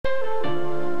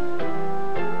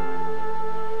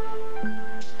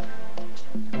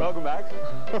welcome back.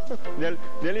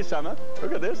 Nearly summer.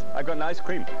 Look at this. I've got an ice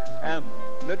cream.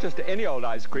 Not just any old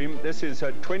ice cream. This is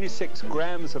 26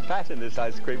 grams of fat in this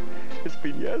ice cream. It's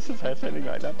been years since I had anything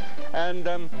like that. And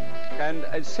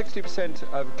 60%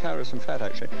 of calories and fat,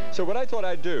 actually. So what I thought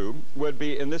I'd do would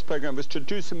be, in this program, was to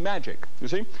do some magic. You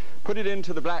see? Put it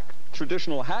into the black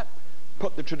traditional hat,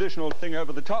 put the traditional thing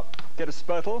over the top, get a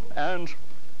spurtle, and...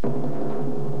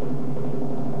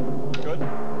 Good.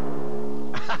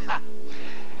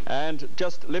 And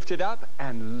just lift it up,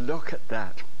 and look at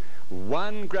that.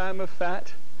 1 gram of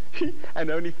fat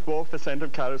and only 4%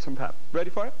 of calories from fat. Ready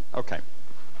for it? Okay.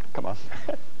 Come on.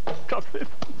 Drop it.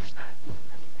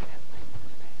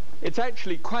 It's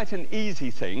actually quite an easy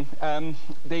thing. I'm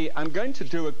going to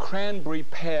do a cranberry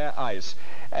pear ice,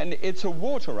 and it's a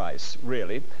water ice,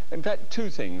 really. In fact, 2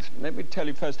 things. Let me tell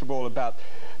you first of all about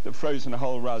the frozen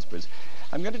whole raspberries.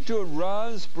 I'm going to do a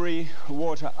raspberry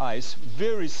water ice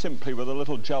very simply with a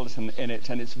little gelatin in it,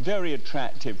 and it's very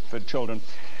attractive for children.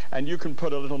 And you can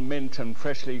put a little mint and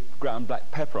freshly ground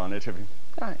black pepper on it if you,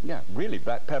 yeah, really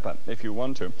black pepper if you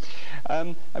want to.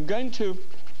 I'm going to,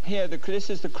 here, this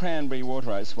is the cranberry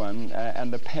water ice one,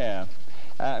 and the pear.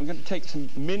 I'm going to take some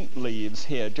mint leaves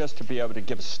here just to be able to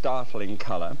give a startling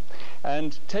colour,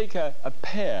 and take a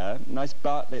pear, nice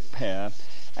Bartlett pear,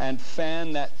 and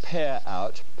fan that pear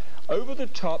out over the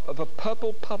top of a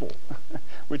purple puddle,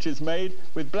 which is made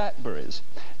with blackberries.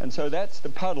 And so that's the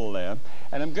puddle there.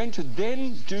 And I'm going to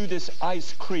then do this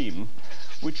ice cream,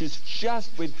 which is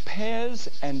just with pears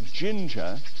and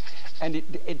ginger, and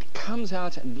it comes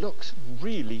out and looks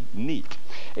really neat.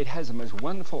 It has a most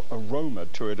wonderful aroma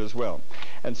to it as well.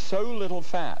 And so little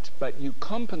fat, but you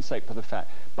compensate for the fat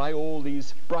by all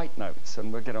these bright notes,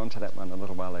 and we'll get on to that one a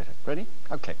little while later. Ready?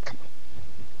 Okay, come on.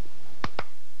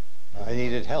 I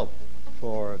needed help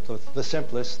for the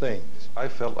simplest things. I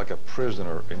felt like a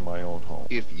prisoner in my own home.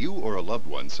 If you or a loved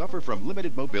one suffer from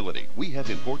limited mobility, we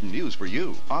have important news for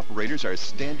you. Operators are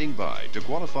standing by to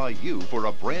qualify you for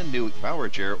a brand new power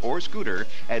chair or scooter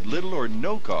at little or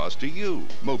no cost to you.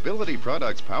 Mobility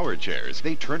Products power chairs,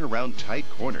 they turn around tight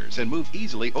corners and move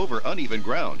easily over uneven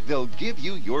ground. They'll give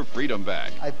you your freedom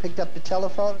back. I picked up the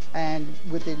telephone, and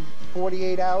within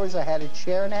 48 hours I had a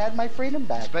chair and I had my freedom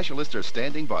back. Specialists are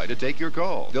standing by to take your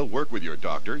call. They'll work with your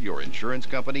doctor, your insurance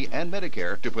company, and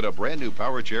Medicare to put a brand new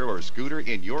power chair or scooter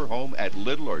in your home at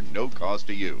little or no cost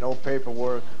to you. No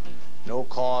paperwork, no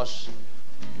cost,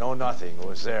 no nothing. It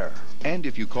was there. And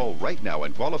if you call right now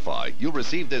and qualify, you'll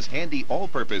receive this handy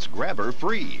all-purpose grabber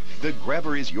free. The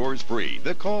grabber is yours free,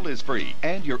 the call is free,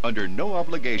 and you're under no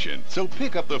obligation. So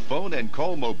pick up the phone and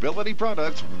call Mobility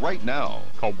Products right now.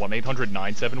 Call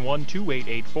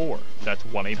 1-800-971-2884. That's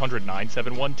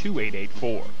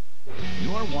 1-800-971-2884.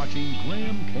 You're watching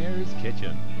Graham Kerr's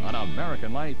Kitchen on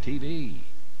American Life TV.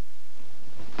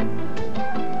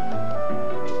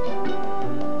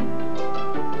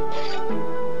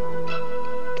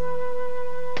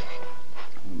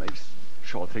 Make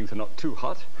sure things are not too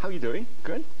hot. How are you doing?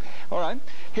 Good? All right,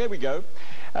 here we go.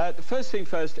 The first thing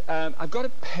first, I've got a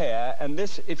pear, and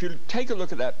this, if you take a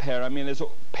look at that pear, I mean,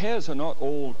 pears are not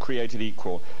all created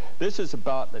equal. This is a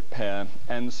Bartlett pear,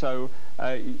 and so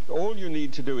all you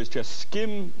need to do is just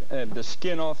skim the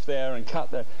skin off there and cut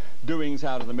the doings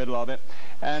out of the middle of it.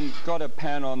 And got a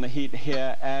pan on the heat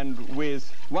here, and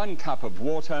with 1 cup of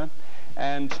water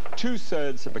and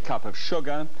 2/3 of a cup of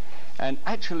sugar. And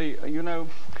actually, you know,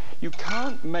 you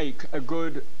can't make a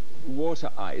good water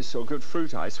ice or good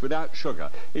fruit ice without sugar.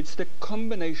 It's the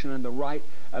combination and the right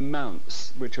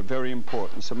amounts which are very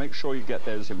important. So make sure you get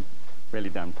those in really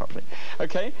done properly.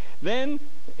 Okay, then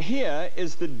here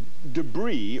is the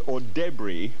debris or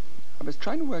debris. I was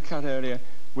trying to work out earlier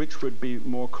which would be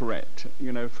more correct.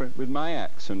 You know, with my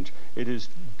accent, it is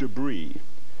debris.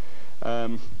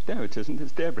 No, it isn't.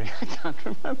 It's debris. I can't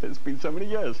remember. It's been so many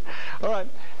years. All right,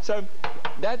 so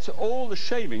that's all the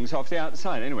shavings off the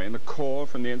outside. Anyway, and the core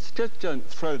from the inside. Just don't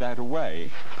throw that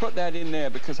away. Put that in there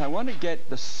because I want to get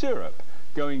the syrup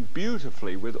going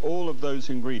beautifully with all of those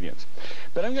ingredients.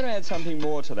 But I'm going to add something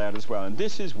more to that as well, and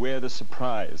this is where the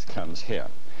surprise comes here.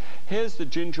 Here's the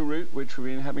ginger root, which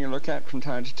we've been having a look at from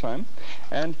time to time,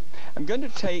 and I'm going to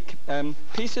take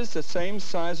pieces the same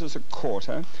size as a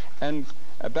quarter, and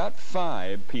about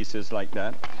 5 pieces like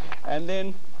that, and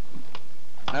then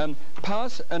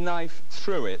pass a knife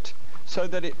through it so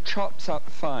that it chops up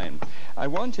fine. I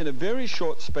want in a very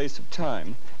short space of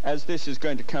time, as this is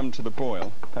going to come to the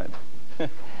boil,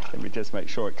 let me just make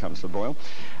sure it comes to the boil,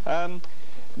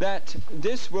 that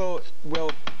this will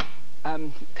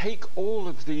take all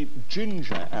of the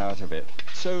ginger out of it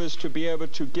so as to be able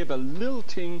to give a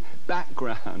lilting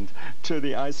background to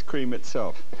the ice cream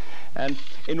itself. And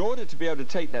in order to be able to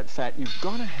take that fat, you've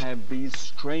got to have these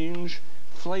strange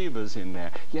flavors in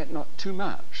there, yet not too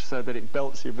much, so that it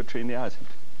belts you between the eyes.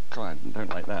 Client don't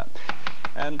like that.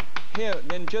 And here,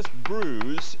 then just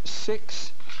bruise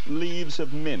 6 leaves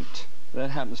of mint. That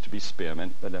happens to be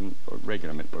spearmint, but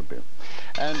regular mint would be.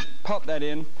 And pop that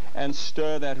in and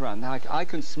stir that around. Now, I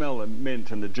can smell the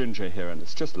mint and the ginger here, and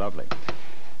it's just lovely.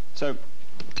 So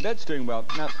that's doing well.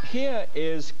 Now, here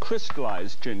is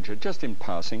crystallized ginger, just in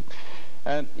passing.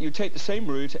 You take the same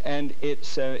root, and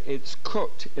it's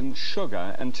cooked in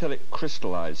sugar until it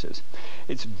crystallizes.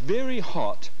 It's very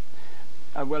hot.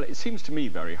 Well, it seems to me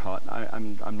very hot.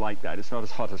 I'm like that. It's not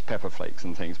as hot as pepper flakes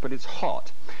and things, but it's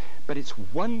hot. But it's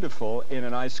wonderful in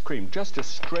an ice cream. Just a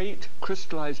straight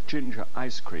crystallized ginger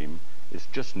ice cream is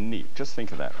just neat. Just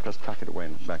think of that. Just tuck it away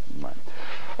in the back of your mind.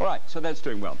 All right, so that's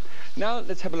doing well. Now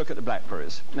let's have a look at the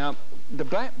blackberries. Now, the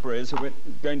blackberries are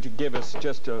going to give us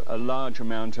just a large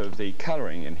amount of the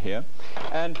coloring in here.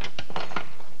 And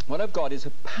what I've got is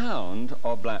a pound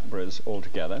of blackberries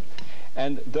altogether.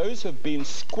 And those have been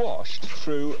squashed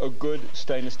through a good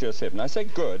stainless steel sieve. And I say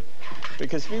good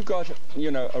because if you've got,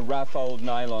 you know, a rough old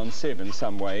nylon sieve in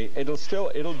some way, it'll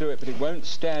do it, but it won't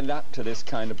stand up to this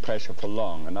kind of pressure for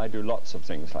long. And I do lots of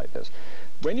things like this.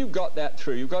 When you've got that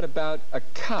through, you've got about a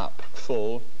cup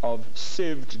full of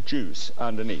sieved juice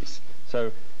underneath.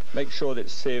 So make sure that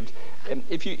it's sieved. And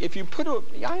if you put all,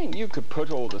 I mean, you could put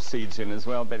all the seeds in as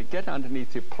well, but get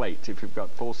underneath your plate if you've got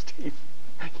false teeth.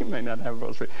 You may not have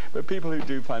false teeth, but people who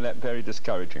do find that very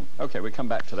discouraging. Okay, we'll come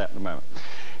back to that in a moment.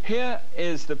 Here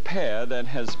is the pear that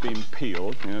has been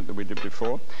peeled, you know, that we did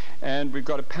before, and we've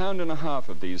got 1.5 pounds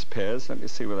of these pears. Let me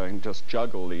see whether I can just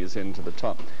juggle these into the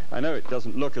top. I know it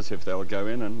doesn't look as if they'll go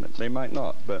in, and they might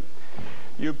not, but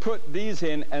you put these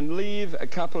in and leave a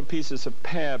couple of pieces of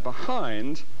pear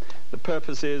behind. The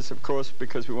purpose is, of course,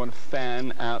 because we want to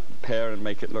fan out the pear and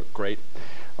make it look great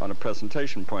on a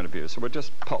presentation point of view. So we'll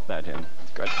just pop that in.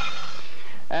 Good.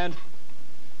 And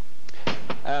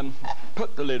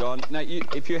put the lid on. Now,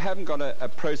 if you haven't got a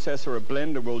processor, a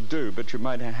blender will do, but you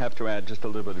might have to add just a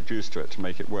little bit of juice to it to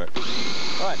make it work.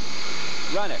 All right,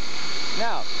 run it.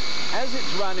 Now, as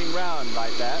it's running round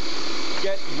like that,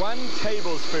 get 1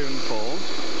 tablespoonful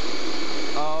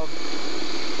of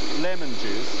lemon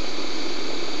juice.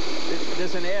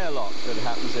 There's an airlock that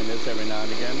happens in this every now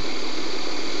and again.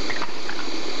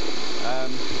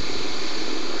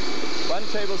 1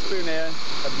 tablespoon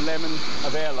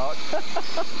of airlock,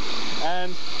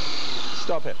 and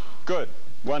stop it. Good,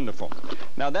 wonderful.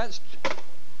 Now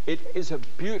it is a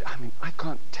beauty. I mean, I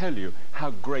can't tell you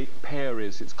how great pear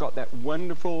is. It's got that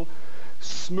wonderful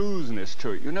smoothness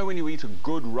to it. You know when you eat a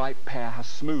good ripe pear, how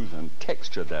smooth and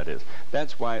textured that is.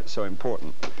 That's why it's so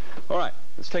important. All right,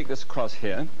 let's take this across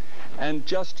here and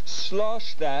just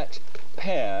slosh that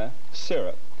pear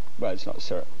syrup, well, it's not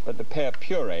syrup, but the pear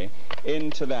puree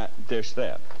into that dish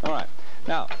there. All right,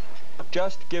 now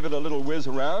just give it a little whiz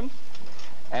around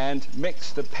and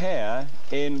mix the pear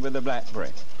in with the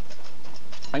blackberry.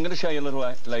 I'm going to show you a little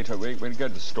later. We're going to go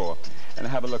to the store and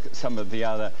have a look at some of the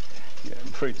other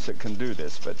fruits that can do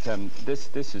this, but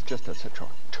this is just such a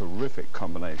terrific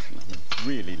combination, a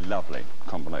really lovely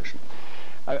combination.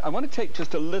 I want to take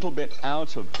just a little bit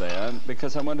out of there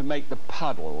because I want to make the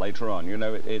puddle later on. You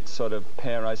know, it's sort of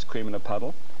pear ice cream in a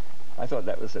puddle. I thought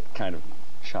that was a kind of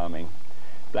charming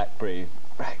blackberry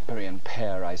and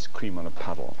pear ice cream on a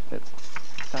puddle. It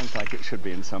sounds like it should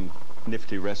be in some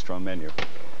nifty restaurant menu.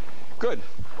 Good.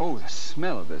 Oh, the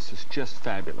smell of this is just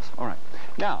fabulous. All right.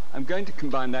 Now, I'm going to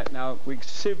combine that. Now, we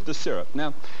sieve the syrup.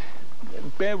 Now,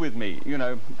 bear with me, you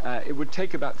know, it would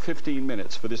take about 15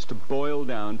 minutes for this to boil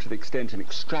down to the extent and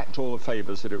extract all the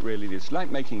flavors that it really needs. It's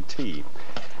like making tea.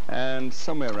 And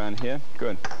somewhere around here,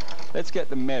 good. Let's get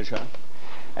the measure.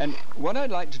 And what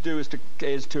I'd like to do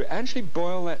is to actually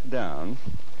boil that down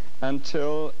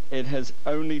until it has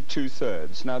only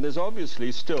 2/3. Now, there's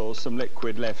obviously still some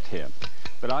liquid left here,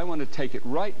 but I want to take it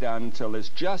right down until there's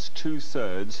just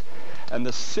 2/3, and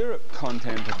the syrup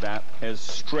content of that is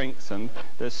strengthened.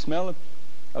 The smell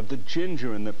of the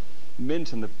ginger and the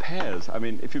mint and the pears, I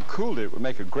mean, if you cooled it, it would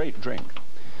make a great drink.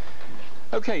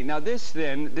 Okay, now this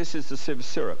is the sieve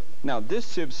syrup. Now, this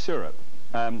sieve syrup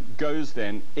goes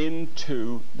then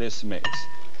into this mix.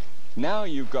 Now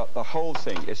you've got the whole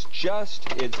thing. It's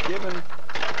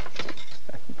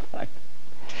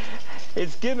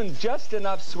given just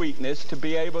enough sweetness to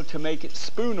be able to make it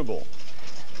spoonable.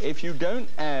 If you don't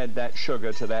add that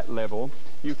sugar to that level,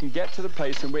 you can get to the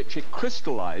place in which it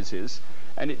crystallizes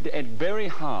and it's very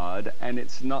hard, and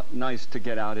it's not nice to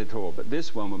get out at all. But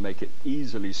this one will make it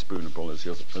easily spoonable, as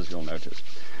you'll notice.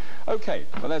 Okay,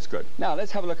 well that's good. Now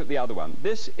let's have a look at the other one.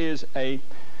 This is a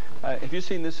have you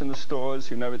seen this in the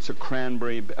stores? You know, it's a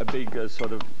cranberry, a big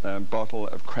sort of bottle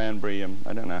of cranberry.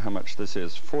 I don't know how much this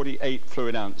is. 48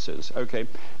 fluid ounces. Okay,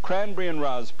 cranberry and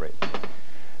raspberry,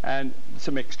 and it's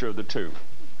a mixture of the two.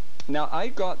 Now I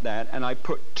got that, and I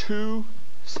put 2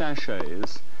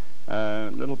 sachets,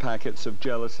 little packets of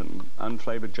gelatin,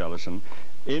 unflavored gelatin,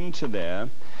 into there,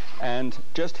 and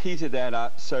just heated that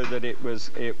up so that it was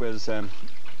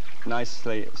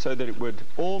nicely, so that it would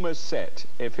almost set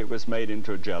if it was made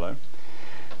into a jello.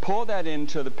 Pour that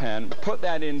into the pan, put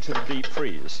that into the deep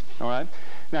freeze, all right?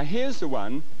 Now here's the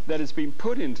one that has been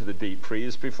put into the deep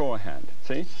freeze beforehand.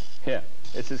 See? Here.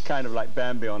 This is kind of like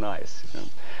Bambi on ice. You know?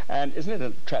 And isn't it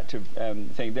an attractive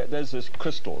thing? There's these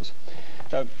crystals.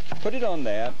 So put it on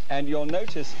there, and you'll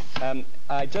notice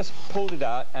I just pulled it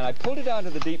out, and I pulled it out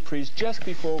of the deep freeze just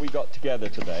before we got together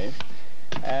today.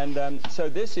 And so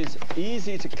this is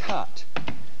easy to cut.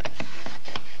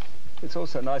 It's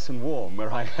also nice and warm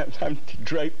where I'm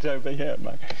draped over here.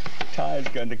 My tie's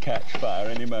going to catch fire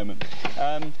any moment.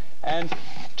 And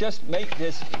just make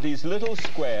these little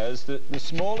squares. The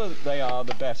smaller they are,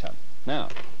 the better. Now,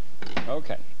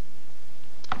 okay.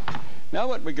 Now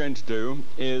what we're going to do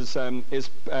is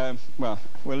well,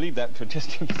 we'll leave that for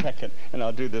just a second, and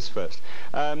I'll do this first.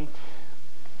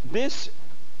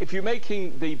 If you're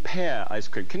making the pear ice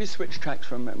cream, can you switch tracks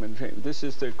for a moment? This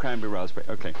is the cranberry raspberry.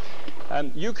 Okay.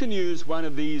 You can use one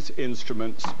of these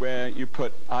instruments where you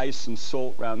put ice and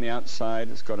salt around the outside.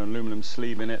 It's got an aluminum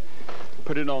sleeve in it.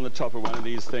 Put it on the top of one of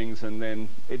these things, and then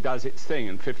it does its thing.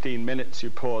 In 15 minutes,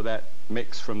 you pour that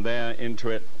mix from there into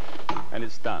it, and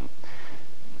it's done.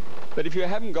 But if you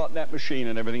haven't got that machine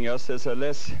and everything else, there's a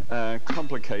less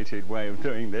complicated way of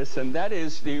doing this, and that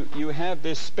is you have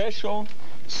this special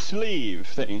sleeve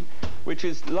thing, which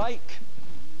is like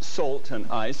salt and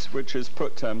ice, which is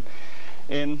put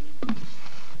in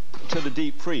to the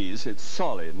deep freeze. It's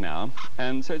solid now,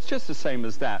 and so it's just the same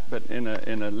as that, but in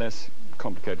a less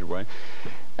complicated way.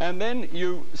 And then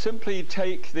you simply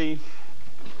take the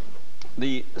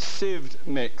sieved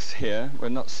mix here, well,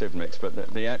 not sieved mix,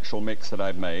 but the actual mix that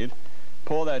I've made,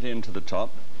 pour that into the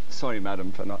top. Sorry,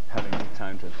 madam, for not having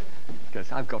time to go.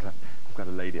 I've got a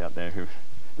lady out there who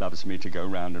loves me to go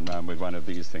round and round with one of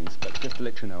these things, but just to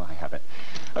let you know I have it.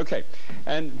 Okay,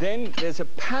 and then there's a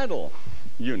paddle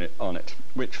unit on it,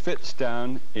 which fits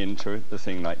down into the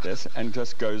thing like this and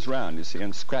just goes round, you see,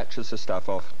 and scratches the stuff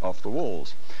off the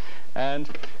walls. And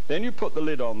then you put the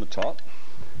lid on the top.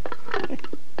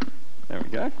 There we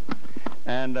go.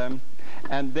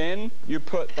 And then you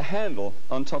put the handle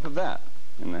on top of that,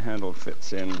 and the handle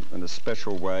fits in a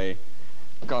special way.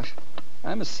 Gosh,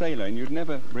 I'm a sailor, and you'd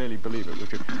never really believe it,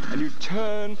 would you? And you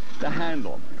turn the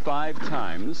handle 5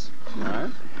 times, right?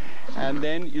 And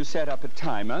then you set up a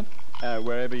timer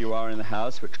wherever you are in the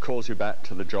house, which calls you back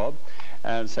to the job,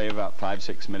 and say about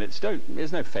 5-6 minutes.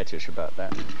 There's no fetish about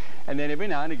that. And then every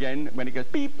now and again, when it goes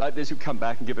beep like this, you come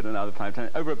back and give it another 5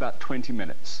 times, over about 20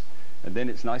 minutes. And then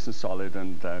it's nice and solid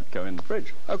and go in the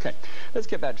fridge. Okay, let's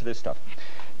get back to this stuff.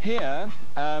 Here,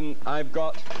 I've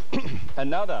got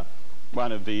another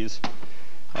one of these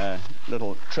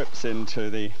little trips into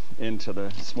the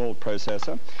small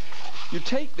processor. You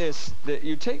take this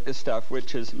stuff,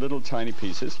 which is little tiny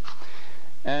pieces,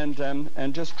 and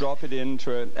just drop it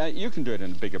into you can do it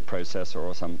in a bigger processor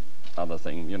or some other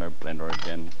thing, you know, blender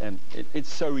again, and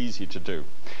it's so easy to do.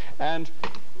 And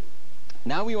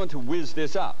now we want to whiz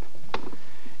this up.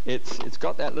 It's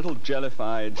got that little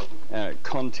jellified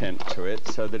content to it,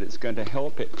 so that it's going to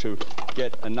help it to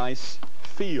get a nice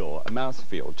feel, a mouth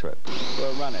feel to it.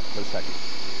 We'll run it for a second.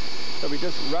 So we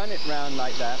just run it round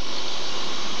like that,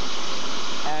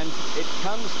 and it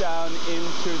comes down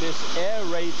into this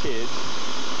aerated,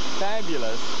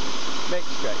 fabulous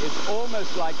mixture. It's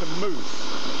almost like a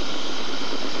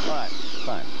mousse. All right,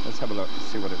 fine. Let's have a look,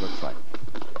 see what it looks like.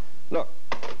 Look,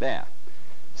 there.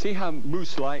 See how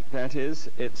mousse-like that is?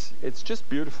 It's just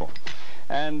beautiful.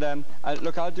 And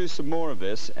look, I'll do some more of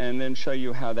this and then show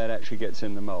you how that actually gets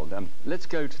in the mold. Let's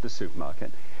go to the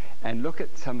supermarket and look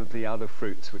at some of the other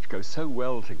fruits which go so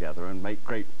well together and make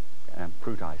great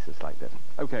fruit ices like this.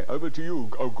 Okay, over to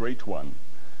you, oh great one.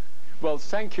 Well,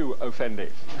 thank you, Effendi.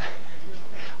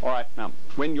 All right, now,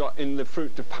 when you're in the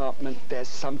fruit department, there's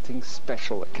something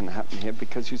special that can happen here,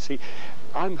 because you see,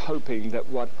 I'm hoping that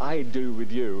what I do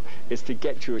with you is to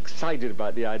get you excited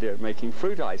about the idea of making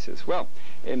fruit ices. Well,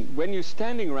 when you're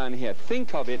standing around here,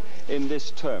 think of it in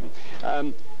this term.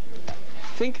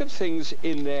 think of things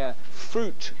in their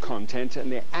fruit content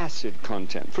and their acid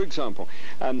content. For example,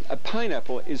 a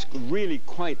pineapple is really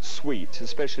quite sweet,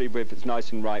 especially if it's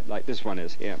nice and ripe like this one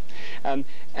is here.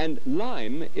 And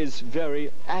lime is very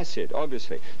acid,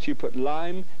 obviously. So you put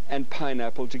lime and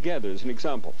pineapple together as an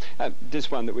example.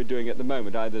 This one that we're doing at the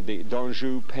moment, either the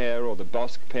d'Anjou pear or the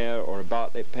Bosc pear or a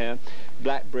Bartlett pear,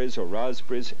 blackberries or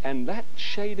raspberries, and that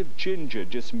shade of ginger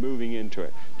just moving into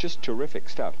it. Just terrific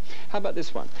stuff. How about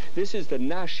this one? This is the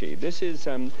nashi. This is,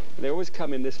 they always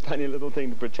come in this funny little thing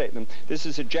to protect them. This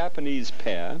is a Japanese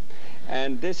pear,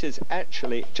 and this is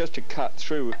actually, just to cut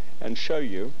through and show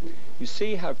you, you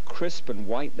see how crisp and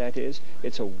white that is?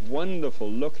 It's a wonderful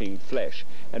looking flesh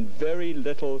and very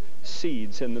little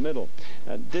seeds in the middle.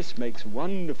 This makes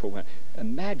wonderful.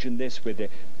 Imagine this with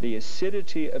the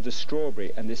acidity of the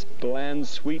strawberry and this bland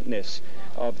sweetness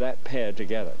of that pear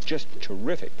together. Just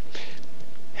terrific.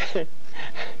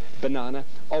 Banana,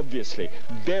 obviously,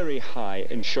 very high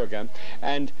in sugar,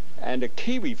 and a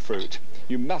kiwi fruit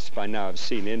you must by now have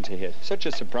seen into here. Such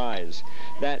a surprise.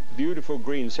 That beautiful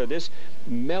green. So this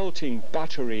melting,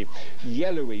 buttery,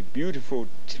 yellowy, beautiful,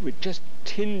 with just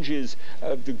tinges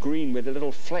of the green with a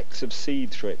little flecks of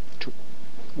seed through it.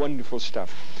 Wonderful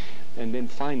stuff. And then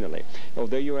finally,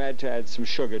 although you had to add some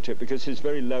sugar to it because it's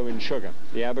very low in sugar,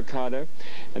 the avocado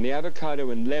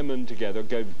and lemon together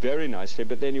go very nicely,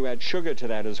 but then you add sugar to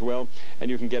that as well, and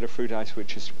you can get a fruit ice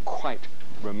which is quite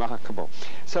remarkable.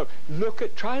 So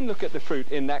try and look at the fruit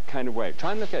in that kind of way.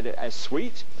 Try and look at it as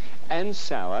sweet and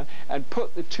sour, and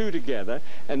put the two together,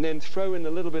 and then throw in a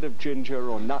little bit of ginger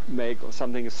or nutmeg or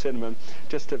something, cinnamon,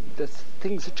 just the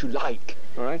things that you like,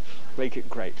 all right? Make it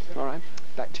great, all right?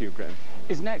 Back to you, Graham.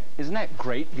 Isn't that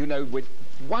great? You know, with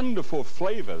wonderful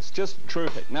flavors, just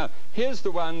terrific. Now, here's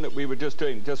the one that we were just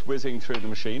doing, just whizzing through the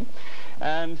machine,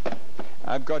 and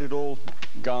I've got it all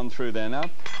gone through there now.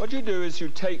 What you do is you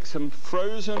take some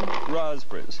frozen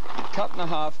raspberries, cut in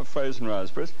half of frozen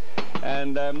raspberries,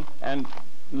 and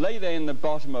lay they in the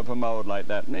bottom of a mold like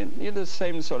that. And you're the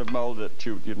same sort of mold that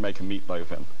you'd make a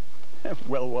meatloaf in,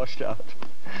 well washed out,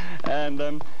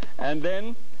 and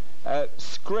then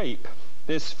scrape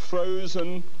this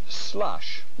frozen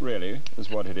slush, really, is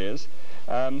what it is,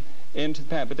 into the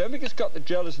pan. But don't think it's got the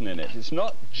gelatin in it. It's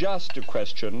not just a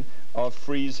question of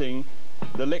freezing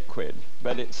the liquid,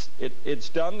 but it's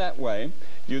done that way.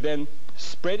 You then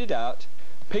spread it out,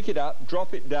 pick it up,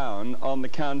 drop it down on the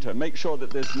counter. Make sure that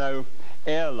there's no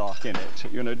airlock in it.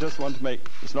 You know, just want to make,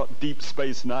 it's not Deep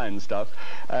Space Nine stuff.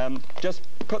 Just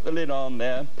put the lid on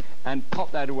there and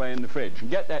pop that away in the fridge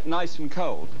and get that nice and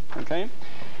cold, okay?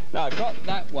 Now I've got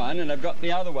that one, and I've got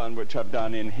the other one which I've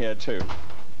done in here too.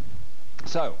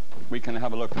 So we can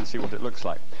have a look and see what it looks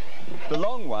like. The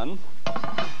long one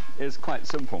is quite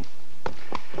simple.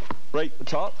 Break the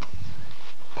top,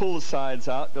 pull the sides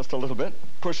out just a little bit,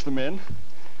 push them in,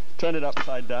 turn it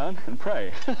upside down and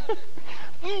pray.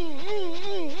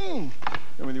 And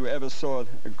when you ever saw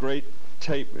a great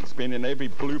tape, it's been in every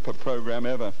blooper program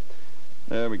ever.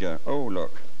 There we go. Oh,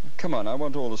 look. Come on, I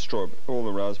want all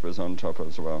the raspberries on top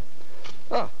as well.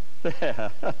 Ah,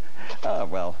 there. Ah,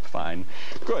 well, fine.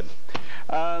 Good.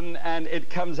 And it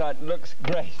comes out, looks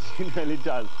great. It really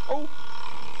does. Oh,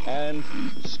 and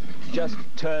just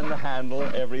turn the handle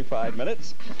every 5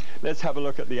 minutes. Let's have a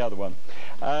look at the other one.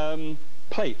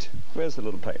 Plate. Where's the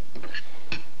little plate?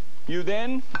 You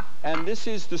then, and this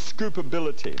is the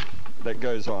scoopability that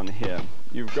goes on here.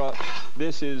 You've got,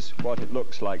 this is what it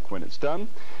looks like when it's done.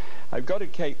 I've got to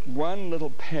take one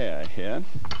little pear here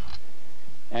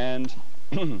and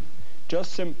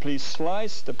just simply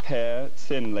slice the pear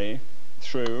thinly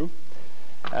through,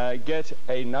 get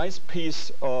a nice piece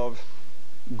of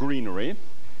greenery,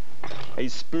 a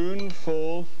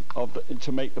spoonful of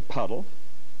to make the puddle,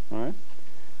 all right,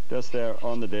 just there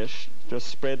on the dish, just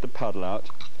spread the puddle out,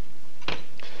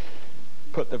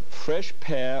 put the fresh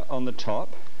pear on the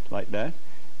top like that,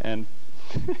 and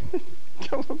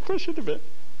come on, push it a bit.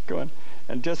 Go on,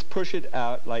 and just push it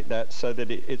out like that so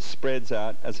that it spreads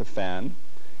out as a fan.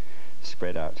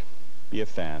 Spread out. Be a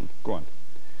fan. Go on.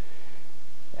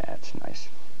 That's nice.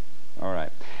 All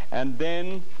right. And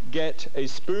then get a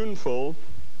spoonful,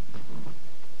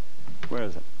 where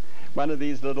is it? One of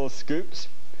these little scoops,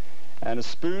 and a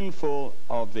spoonful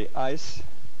of the ice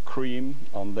cream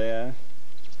on there,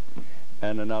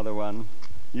 and another one.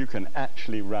 You can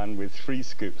actually run with 3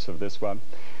 scoops of this one.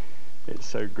 It's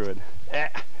so good.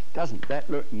 Doesn't that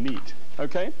look neat?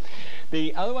 Okay?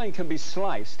 The other one can be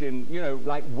sliced in, you know,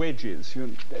 like wedges,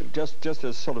 just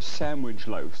a sort of sandwich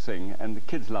loaf thing, and the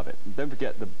kids love it. Don't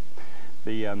forget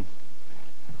the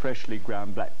freshly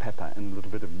ground black pepper and a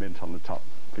little bit of mint on the top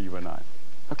for you and I.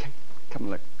 Okay, come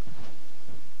and look.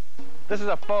 This is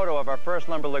a photo of our first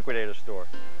lumber liquidator store.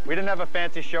 We didn't have a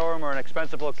fancy showroom or an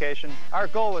expensive location. Our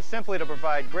goal was simply to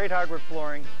provide great hardwood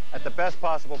flooring at the best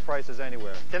possible prices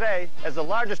anywhere. Today, as the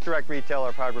largest direct retailer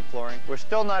of hardwood flooring, we're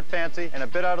still not fancy and a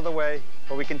bit out of the way,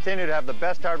 but we continue to have the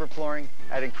best hardwood flooring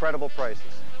at incredible prices.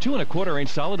 2 1/4-inch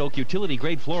solid oak utility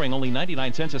grade flooring, only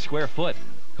 99 cents a square foot.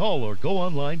 Call or go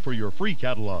online for your free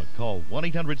catalog. Call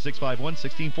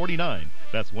 1-800-651-1649.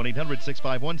 That's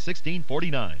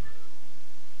 1-800-651-1649.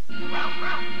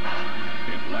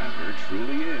 If laughter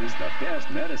truly is the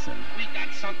best medicine. We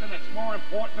got something that's more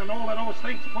important than all of those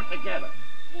things put together.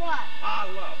 What? Our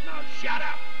love. Now shut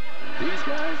up. These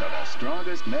guys are the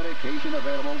strongest medication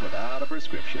available without a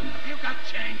prescription. You got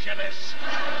change of this.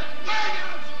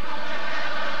 How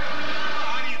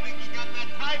do you think he got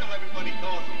that title everybody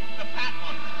calls him? The fat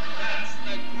one. That's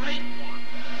the great one.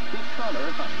 The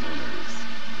Color Honeymooners.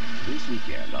 This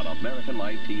weekend on American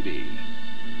Life TV.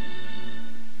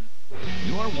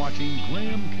 You're watching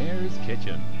Graham Kerr's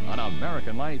Kitchen on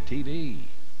American Life TV.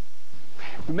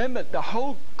 Remember, the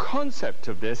whole concept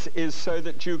of this is so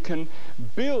that you can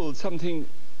build something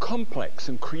complex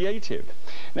and creative.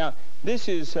 Now, this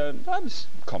is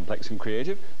complex and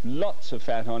creative, lots of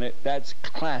fat on it. That's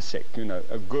classic, you know,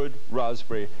 a good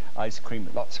raspberry ice cream,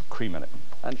 lots of cream in it.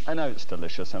 And I know it's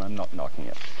delicious, and I'm not knocking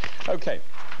it. Okay.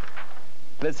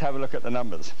 Let's have a look at the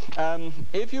numbers.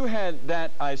 If you had that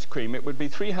ice cream, it would be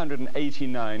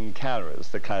 389 calories,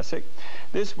 the classic.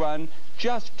 This one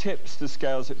just tips the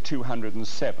scales at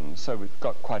 207, so we've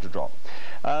got quite a drop.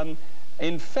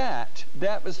 In fact,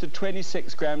 that was the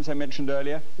 26 grams I mentioned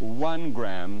earlier, 1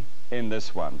 gram in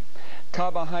this one.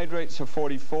 Carbohydrates are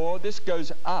 44. This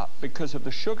goes up because of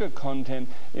the sugar content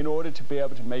in order to be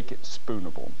able to make it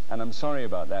spoonable. And I'm sorry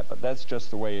about that, but that's just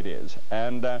the way it is.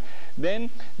 And then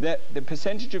the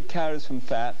percentage of calories from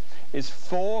fat is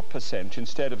 4%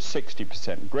 instead of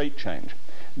 60%. Great change.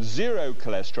 0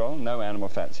 cholesterol, no animal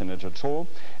fats in it at all,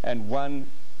 and 1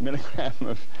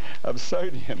 milligram of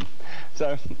sodium.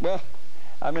 So, well,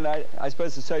 I mean, I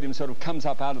suppose the sodium sort of comes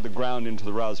up out of the ground into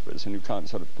the raspberries, and you can't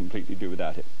sort of completely do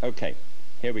without it. Okay,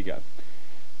 here we go.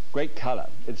 Great color.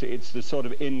 It's the sort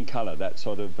of in color, that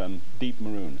sort of deep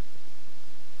maroon.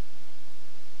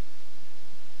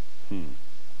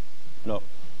 Look,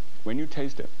 when you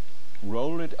taste it,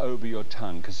 roll it over your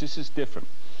tongue, because this is different.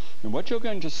 And what you're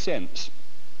going to sense,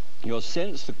 you'll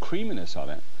sense the creaminess of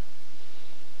it,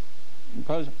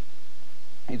 because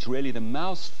it's really the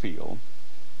mouthfeel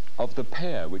of the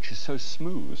pear, which is so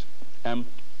smooth, and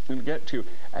get to you,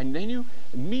 and then you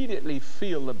immediately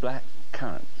feel the black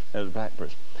currant, the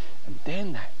blackberries, and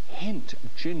then that hint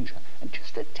of ginger, and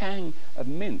just a tang of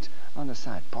mint on the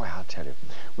side. Boy, I'll tell you,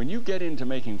 when you get into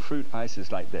making fruit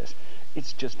ices like this,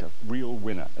 it's just a real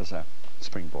winner as a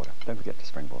springboarder. Don't forget to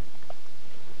springboard.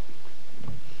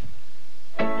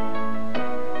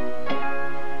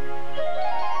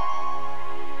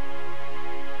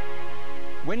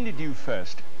 When did you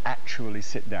first actually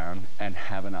sit down and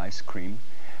have an ice cream?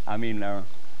 I mean,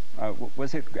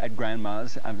 was it at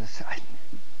Grandma's?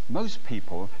 Most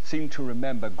people seem to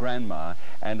remember Grandma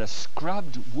and a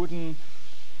scrubbed wooden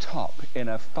top in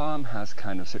a farmhouse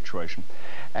kind of situation,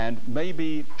 and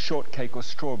maybe shortcake or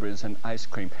strawberries and ice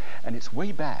cream. And it's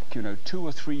way back, you know, 2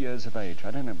 or 3 years of age.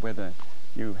 I don't know whether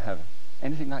you have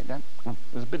anything like that. It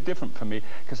was a bit different for me,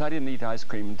 because I didn't eat ice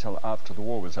cream until after the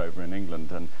war was over in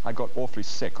England, and I got awfully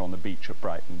sick on the beach at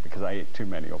Brighton because I ate too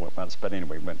many all at once. But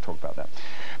anyway, we won't talk about that.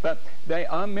 But they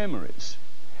are memories,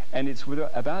 and it's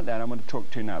about that I want to talk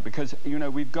to you now, because, you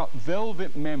know, we've got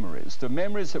velvet memories, the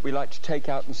memories that we like to take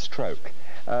out and stroke.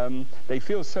 They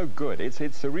feel so good.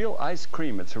 It's the real ice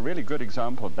cream. It's a really good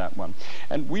example of that one.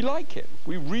 And we like it.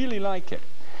 We really like it.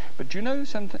 But you know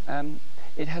something?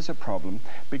 It has a problem,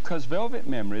 because velvet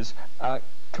memories are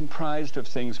comprised of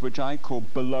things which I call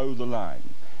below the line.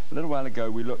 A little while ago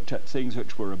we looked at things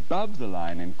which were above the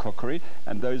line in cookery,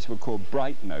 and those were called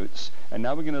bright notes, and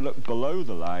now we're going to look below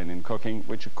the line in cooking,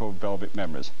 which are called velvet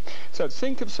memories. So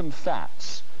think of some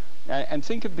fats, and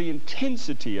think of the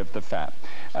intensity of the fat.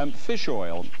 Fish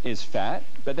oil is fat,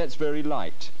 but that's very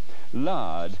light.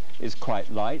 Lard is quite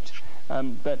light,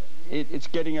 but it's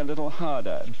getting a little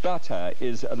harder. Butter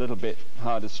is a little bit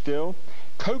harder still.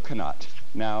 Coconut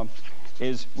now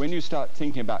is, when you start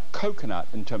thinking about coconut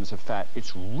in terms of fat,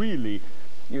 it's really,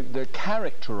 the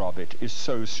character of it is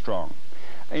so strong.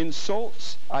 In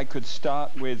salts, I could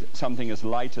start with something as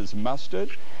light as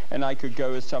mustard, and I could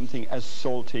go with something as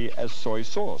salty as soy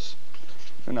sauce.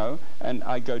 You know, and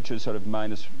I go to sort of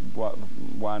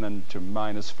 -1 and to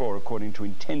 -4 according to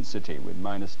intensity, with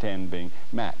 -10 being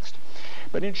maxed.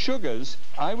 But in sugars,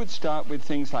 I would start with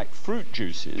things like fruit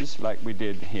juices, like we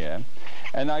did here,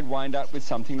 and I'd wind up with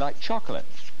something like chocolate.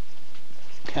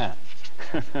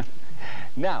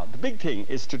 Now, the big thing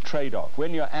is to trade off.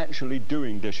 When you're actually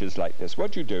doing dishes like this,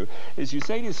 what you do is you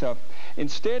say to yourself,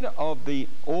 instead of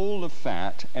all the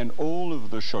fat and all of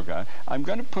the sugar, I'm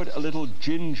going to put a little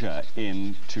ginger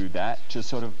into that to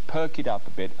sort of perk it up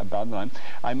a bit above the line.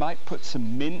 I might put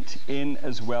some mint in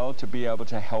as well to be able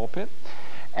to help it.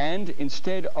 And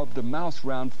instead of the mouse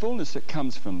round fullness that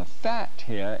comes from the fat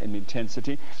here in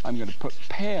intensity, I'm going to put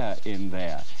pear in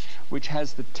there, which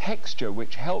has the texture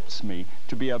which helps me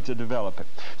to be able to develop it.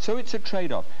 So it's a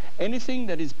trade-off. Anything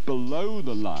that is below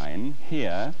the line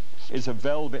here is a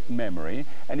velvet memory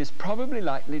and is probably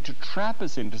likely to trap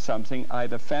us into something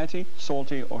either fatty,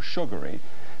 salty, or sugary,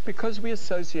 because we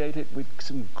associate it with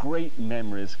some great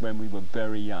memories when we were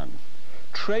very young.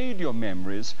 Trade your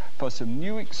memories for some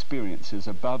new experiences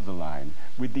above the line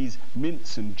with these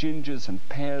mints and gingers and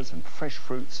pears and fresh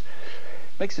fruits.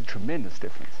 Makes a tremendous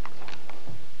difference.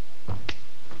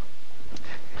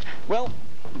 Well,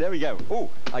 there we go. Oh,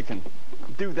 I can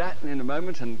do that in a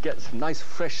moment and get some nice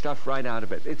fresh stuff right out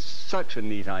of it. It's such a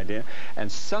neat idea,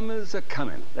 and summers are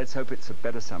coming. Let's hope it's a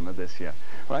better summer this year.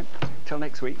 All right, till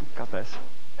next week, God bless.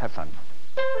 Have fun.